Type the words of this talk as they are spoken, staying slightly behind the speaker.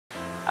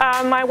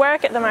My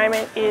work at the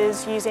moment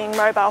is using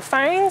mobile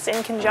phones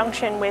in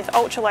conjunction with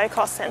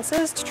ultra-low-cost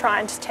sensors to try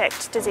and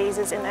detect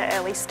diseases in their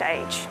early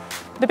stage.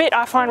 The bit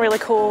I find really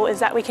cool is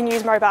that we can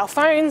use mobile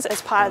phones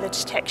as part of the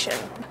detection.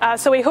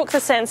 So we hook the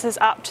sensors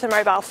up to the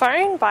mobile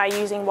phone by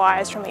using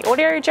wires from the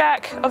audio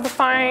jack of the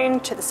phone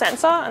to the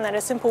sensor, and then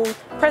a simple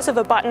press of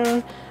a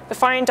button, the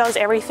phone does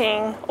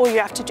everything. All you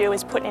have to do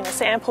is put in a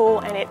sample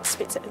and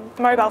the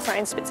mobile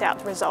phone spits out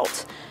the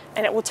result,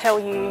 and it will tell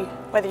you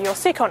whether you're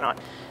sick or not.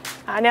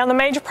 Now the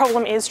major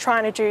problem is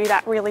trying to do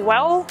that really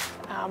well,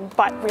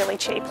 but really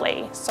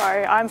cheaply. So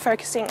I'm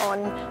focusing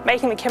on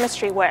making the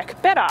chemistry work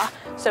better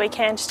so we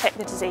can detect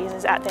the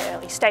diseases at their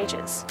early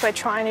stages. We're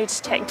trying to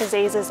detect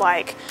diseases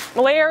like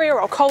malaria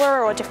or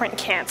cholera or different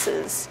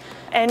cancers.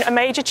 And a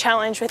major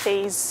challenge with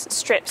these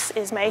strips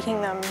is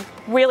making them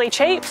really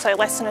cheap, so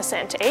less than a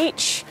cent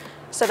each,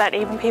 so that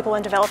even people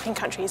in developing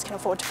countries can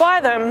afford to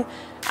buy them,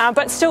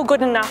 but still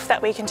good enough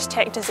that we can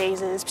detect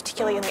diseases,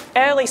 particularly in the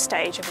early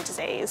stage of a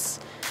disease.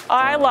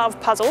 I love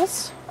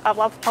puzzles. I've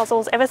loved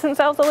puzzles ever since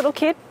I was a little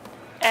kid,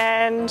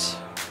 and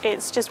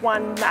it's just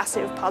one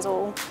massive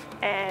puzzle,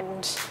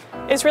 and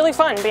it's really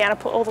fun being able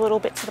to put all the little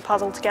bits of the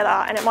puzzle together,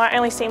 and it might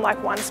only seem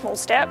like one small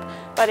step,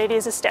 but it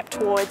is a step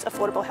towards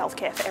affordable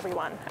healthcare for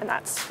everyone, and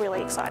that's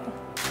really exciting.